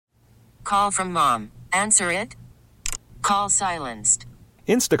Call from mom. Answer it. Call silenced.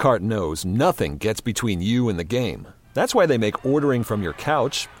 Instacart knows nothing gets between you and the game. That's why they make ordering from your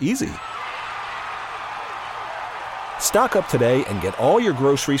couch easy. Stock up today and get all your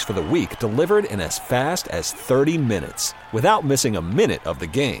groceries for the week delivered in as fast as 30 minutes without missing a minute of the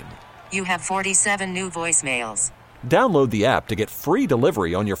game. You have 47 new voicemails. Download the app to get free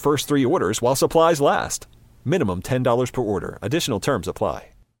delivery on your first 3 orders while supplies last. Minimum $10 per order. Additional terms apply.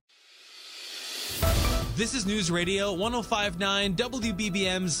 This is News Radio 105.9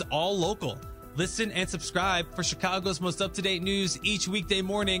 WBBM's All Local. Listen and subscribe for Chicago's most up-to-date news each weekday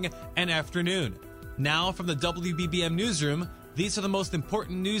morning and afternoon. Now from the WBBM Newsroom, these are the most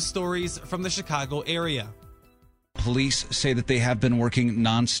important news stories from the Chicago area. Police say that they have been working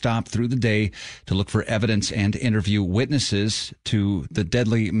nonstop through the day to look for evidence and interview witnesses to the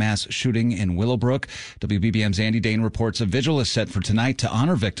deadly mass shooting in Willowbrook. WBBM's Andy Dane reports a vigil is set for tonight to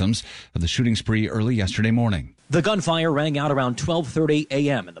honor victims of the shooting spree early yesterday morning. The gunfire rang out around 12:30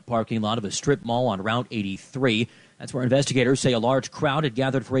 a.m. in the parking lot of a strip mall on Route 83. That's where investigators say a large crowd had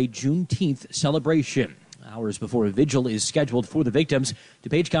gathered for a Juneteenth celebration. Hours before a vigil is scheduled for the victims,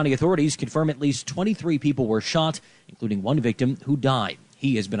 DuPage County authorities confirm at least 23 people were shot, including one victim who died.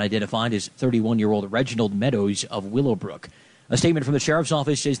 He has been identified as 31-year-old Reginald Meadows of Willowbrook. A statement from the sheriff's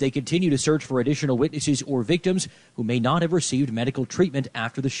office says they continue to search for additional witnesses or victims who may not have received medical treatment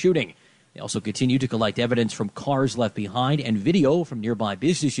after the shooting. They also continue to collect evidence from cars left behind and video from nearby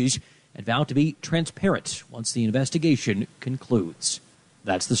businesses and vow to be transparent once the investigation concludes.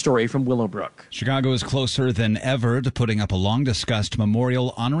 That's the story from Willowbrook. Chicago is closer than ever to putting up a long-discussed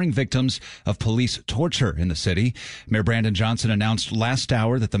memorial honoring victims of police torture in the city. Mayor Brandon Johnson announced last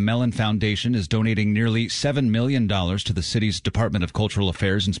hour that the Mellon Foundation is donating nearly $7 million to the city's Department of Cultural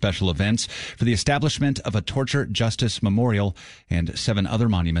Affairs and Special Events for the establishment of a torture justice memorial and 7 other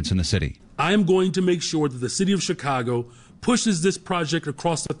monuments in the city. I am going to make sure that the city of Chicago pushes this project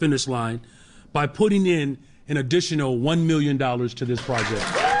across the finish line by putting in an additional $1 million to this project.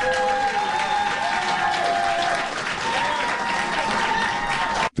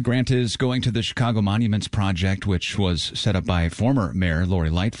 The grant is going to the Chicago Monuments Project, which was set up by former Mayor Lori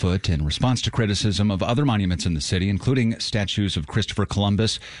Lightfoot in response to criticism of other monuments in the city, including statues of Christopher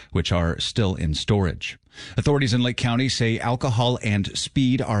Columbus, which are still in storage. Authorities in Lake County say alcohol and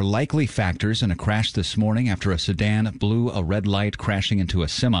speed are likely factors in a crash this morning after a sedan blew a red light, crashing into a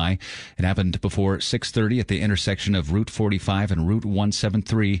semi. It happened before 6:30 at the intersection of Route 45 and Route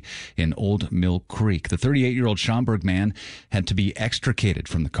 173 in Old Mill Creek. The 38-year-old Schaumburg man had to be extricated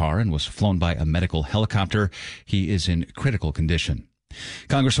from the car and was flown by a medical helicopter. He is in critical condition.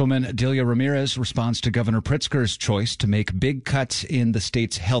 Congresswoman Delia Ramirez responds to Governor Pritzker's choice to make big cuts in the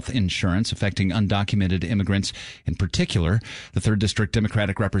state's health insurance affecting undocumented immigrants in particular. The 3rd District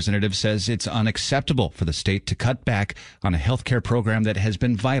Democratic representative says it's unacceptable for the state to cut back on a health care program that has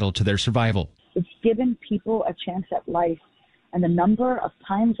been vital to their survival. It's given people a chance at life. And the number of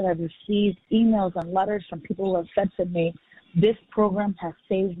times that I've received emails and letters from people who have said to me, this program has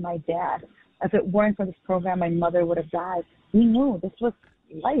saved my dad. If it weren't for this program, my mother would have died. We knew this was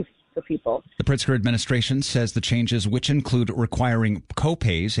life for people. The Pritzker administration says the changes, which include requiring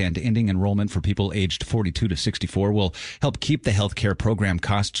co-pays and ending enrollment for people aged 42 to 64, will help keep the health care program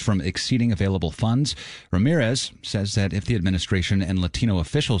costs from exceeding available funds. Ramirez says that if the administration and Latino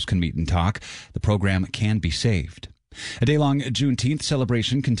officials can meet and talk, the program can be saved. A day-long Juneteenth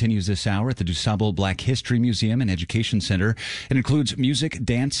celebration continues this hour at the DuSable Black History Museum and Education Center. It includes music,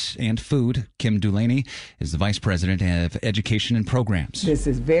 dance, and food. Kim Dulaney is the Vice President of Education and Programs. This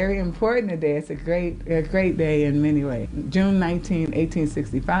is very important today. It's a great day in many ways. June 19,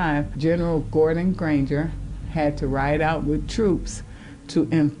 1865, General Gordon Granger had to ride out with troops to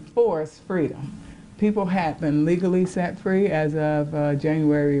enforce freedom. People had been legally set free as of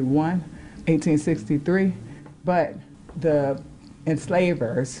January 1, 1863. But the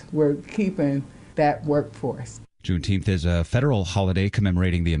enslavers were keeping that workforce. Juneteenth is a federal holiday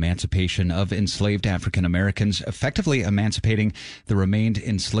commemorating the emancipation of enslaved African Americans, effectively emancipating the remained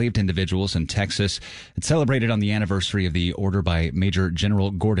enslaved individuals in Texas. It's celebrated on the anniversary of the order by Major General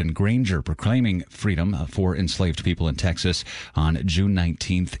Gordon Granger proclaiming freedom for enslaved people in Texas on June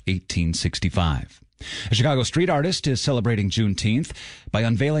 19th, 1865. A Chicago street artist is celebrating Juneteenth by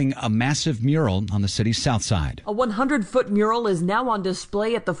unveiling a massive mural on the city's south side. A 100-foot mural is now on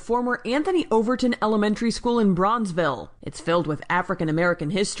display at the former Anthony Overton Elementary School in Bronzeville. It's filled with African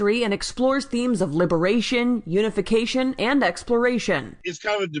American history and explores themes of liberation, unification, and exploration. It's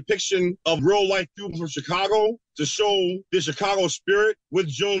kind of a depiction of real-life people from Chicago to show the Chicago spirit with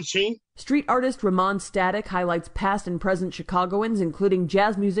Juneteenth. Street artist Ramon Static highlights past and present Chicagoans, including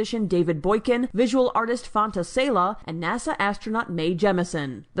jazz musician David Boykin, visual artist Fanta Sela, and NASA astronaut Mae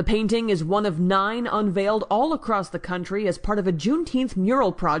Jemison. The painting is one of 9 unveiled all across the country as part of a Juneteenth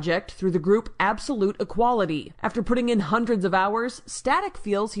mural project through the group Absolute Equality. After putting in hundreds of hours, Static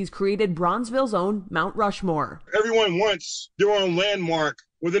feels he's created Bronzeville's own Mount Rushmore. Everyone wants their own landmark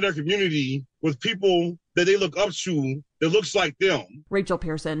within their community with people that they look up to that looks like them. Rachel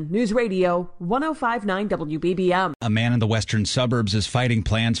Pearson, News Radio 105.9 WBBM. A man in the western suburbs is fighting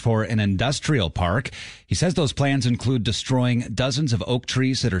plans for an industrial park. He says those plans include destroying dozens of oak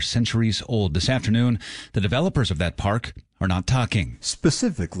trees that are centuries old. This afternoon, the developers of that park are not talking.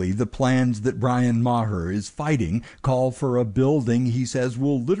 Specifically, the plans that Brian Maher is fighting call for a building he says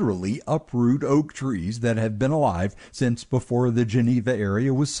will literally uproot oak trees that have been alive since before the Geneva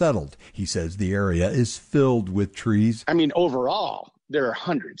area was settled. He says the area is filled with trees. I mean, overall, there are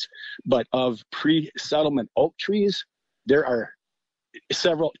hundreds, but of pre-settlement oak trees, there are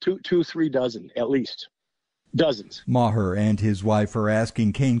several, 3 dozen at least. Dozens. Maher and his wife are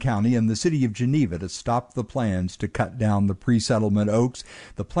asking Kane County and the city of Geneva to stop the plans to cut down the pre-settlement oaks.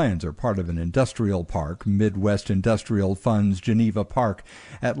 The plans are part of an industrial park, Midwest Industrial Fund's Geneva Park.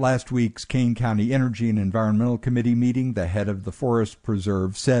 At last week's Kane County Energy and Environmental Committee meeting, the head of the Forest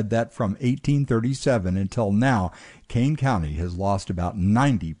Preserve said that from 1837 until now, Kane County has lost about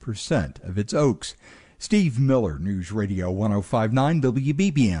 90% of its oaks. Steve Miller, News Radio 105.9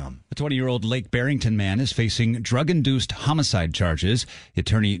 WBBM. A 20-year-old Lake Barrington man is facing drug-induced homicide charges. The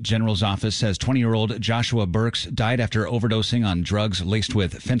Attorney General's office says 20-year-old Joshua Burks died after overdosing on drugs laced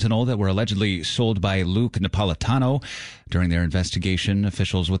with fentanyl that were allegedly sold by Luke Napolitano. During their investigation,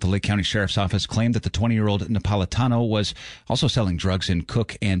 officials with the Lake County Sheriff's Office claimed that the 20-year-old Napolitano was also selling drugs in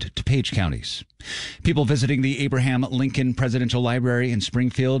Cook and DuPage counties. People visiting the Abraham Lincoln Presidential Library in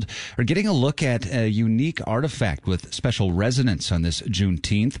Springfield are getting a look at a unique artifact with special resonance on this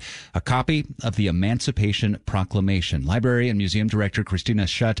Juneteenth, a copy of the Emancipation Proclamation. Library and Museum Director Christina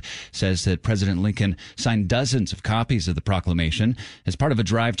Schutt says that President Lincoln signed dozens of copies of the proclamation as part of a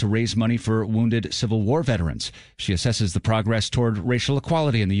drive to raise money for wounded Civil War veterans. She assesses the progress toward racial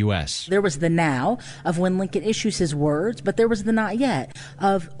equality in the U.S. There was the now of when Lincoln issues his words, but there was the not yet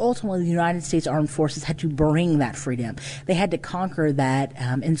of ultimately the United States Armed Forces had to bring that freedom. They had to conquer that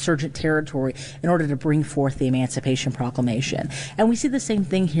insurgent territory in order to bring forth the Emancipation Proclamation. And we see the same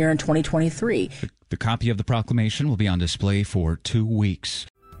thing here in 2023. The copy of the proclamation will be on display for 2 weeks.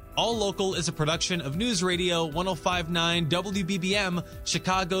 All Local is a production of News Radio 105.9 WBBM,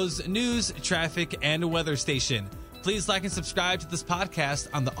 Chicago's news, traffic, and weather station. Please like and subscribe to this podcast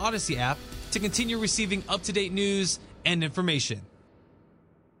on the Odyssey app to continue receiving up-to-date news and information.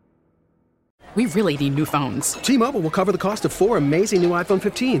 We really need new phones. T-Mobile will cover the cost of 4 amazing new iPhone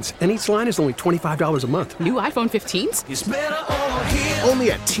 15s, and each line is only $25 a month. New iPhone 15s? It's better over here.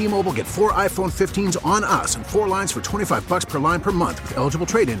 Only at T-Mobile, get 4 iPhone 15s on us and 4 lines for $25 per line per month with eligible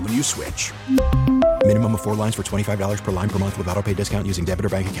trade-in when you switch. Minimum of 4 lines for $25 per line per month with autopay discount using debit or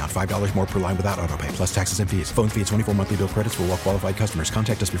bank account. $5 more per line without autopay, plus taxes and fees. Phone fee at 24 monthly bill credits for well-qualified customers.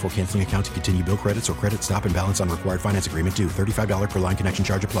 Contact us before canceling account to continue bill credits or credit stop and balance on required finance agreement due. $35 per line connection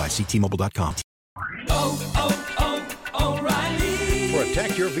charge applies. See T-Mobile.com. O'Reilly.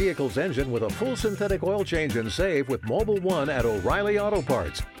 Protect your vehicle's engine with a full synthetic oil change and save with Mobil 1 at O'Reilly Auto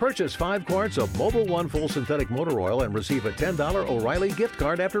Parts. Purchase 5 quarts of Mobil 1 full synthetic motor oil and receive a $10 O'Reilly gift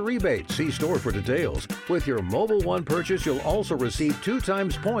card after rebate. See store for details. With your Mobil 1 purchase, you'll also receive 2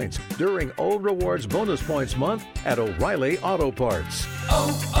 times points during O Rewards Bonus Points Month at O'Reilly Auto Parts.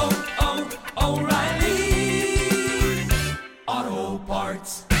 O'Reilly Auto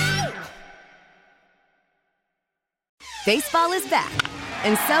Parts. Baseball is back,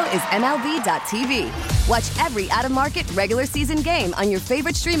 and so is MLB.tv. Watch every out-of-market, regular season game on your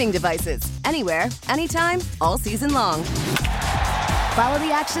favorite streaming devices, anywhere, anytime, all season long. Follow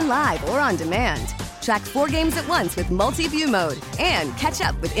the action live or on demand. Track 4 games at once with multi-view mode and catch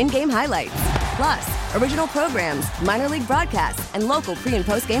up with in-game highlights. Plus, original programs, minor league broadcasts, and local pre- and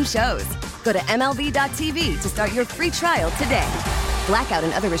post-game shows. Go to MLB.tv to start your free trial today. Blackout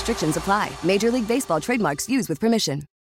and other restrictions apply. Major League Baseball trademarks used with permission.